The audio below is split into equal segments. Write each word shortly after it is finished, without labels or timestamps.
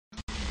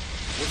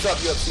What's up,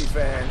 UFC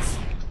fans?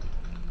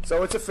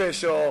 So it's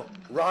official.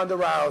 Ronda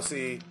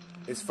Rousey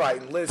is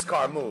fighting Liz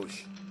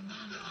Carmouche.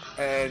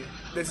 And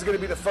this is going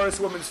to be the first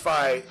women's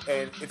fight,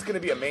 and it's going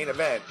to be a main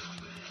event.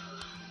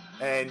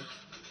 And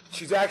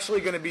she's actually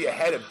going to be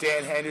ahead of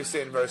Dan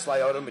Henderson versus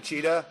Lyoto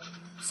Machida.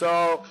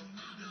 So,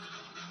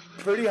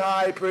 pretty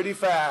high, pretty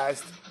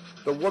fast.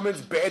 The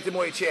Women's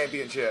Bantamweight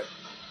Championship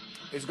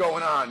is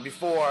going on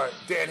before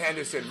Dan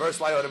Henderson versus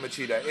Lyoto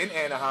Machida in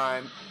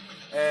Anaheim.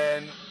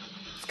 And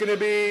it's going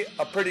to be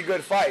a pretty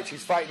good fight.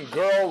 She's fighting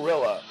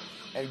Girl-Rilla.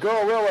 And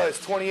Girl-Rilla is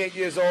 28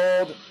 years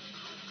old.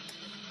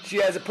 She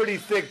has a pretty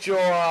thick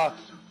jaw,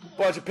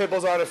 bunch of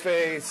pimples on her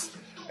face.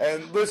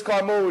 And Liz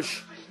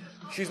Carmouche,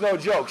 she's no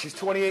joke. She's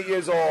 28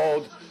 years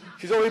old.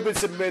 She's only been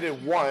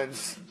submitted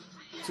once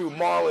to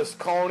Marlis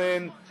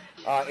Conan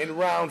in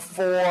round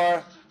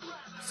 4.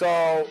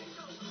 So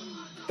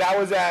that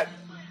was at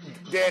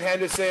Dan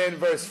Henderson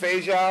versus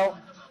Fejao.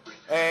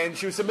 And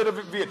she was submitted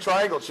via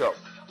triangle choke.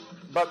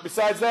 But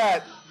besides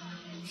that,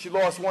 she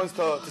lost once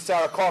to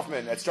Sarah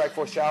Kaufman at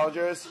Strikeforce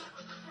Challengers.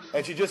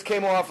 And she just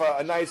came off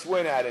a nice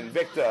win at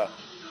Invicta.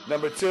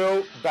 Number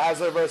 2,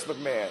 Baszler versus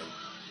McMahon.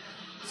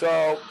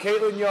 So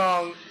Caitlin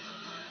Young,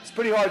 it's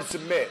pretty hard to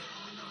submit.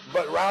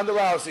 But Ronda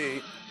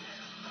Rousey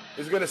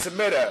is going to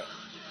submit her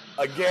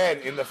again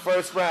in the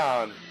first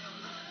round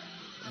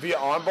via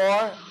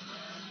armbar.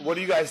 What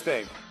do you guys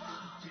think?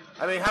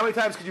 I mean, how many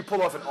times could you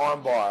pull off an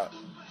armbar?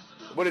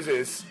 What is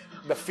this?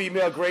 The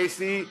female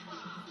Gracie?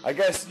 I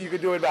guess you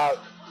could do it about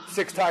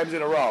 6 times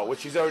in a row, which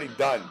she's already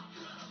done.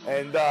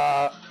 And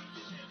I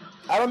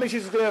don't think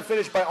she's going to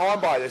finish by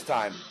armbar this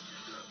time.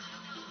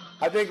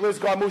 I think Liz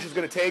Carmouche is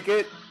going to take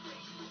it.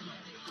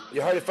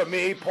 You heard it from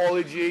me,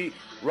 Paulie G.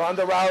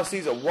 Ronda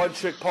Rousey's a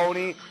one-trick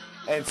pony,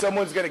 and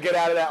someone's going to get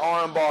out of that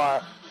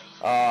armbar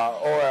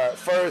or a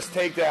first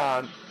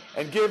takedown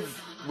and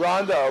give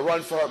Ronda a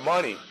run for her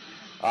money.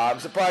 I'm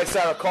surprised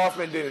Sarah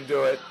Kaufman didn't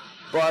do it,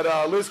 but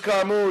Liz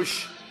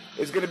Carmouche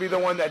is going to be the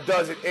one that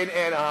does it in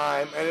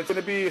Anaheim, and it's going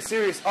to be a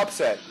serious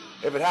upset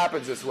if it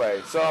happens this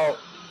way. So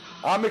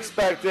I'm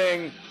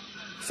expecting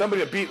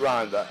somebody to beat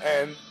Ronda,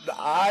 and the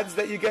odds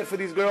that you get for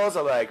these girls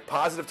are like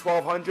positive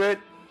 1,200.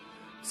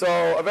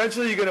 So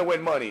eventually you're going to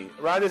win money.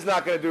 Ronda's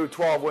not going to do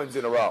 12 wins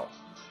in a row.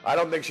 I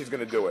don't think she's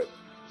going to do it.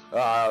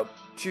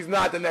 She's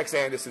not the next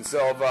Anderson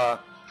Silva.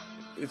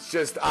 It's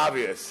just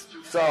obvious.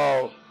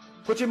 So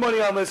put your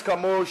money on Liz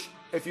Carmouche.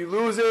 If you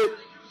lose it,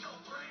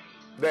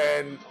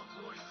 then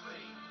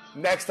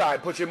next time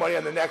put your money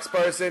on the next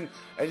person,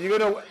 and you're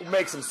going to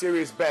make some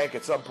serious bank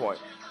at some point.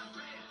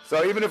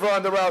 So even if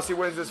Ronda Rousey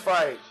wins this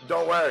fight,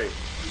 don't worry.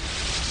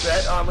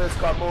 Bet on Liz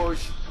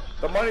Carmouche.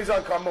 The money's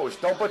on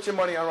Carmouche. Don't put your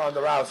money on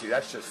Ronda Rousey.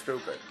 That's just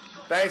stupid.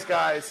 Thanks,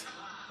 guys.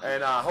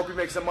 And hope you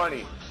make some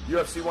money.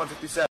 UFC 157.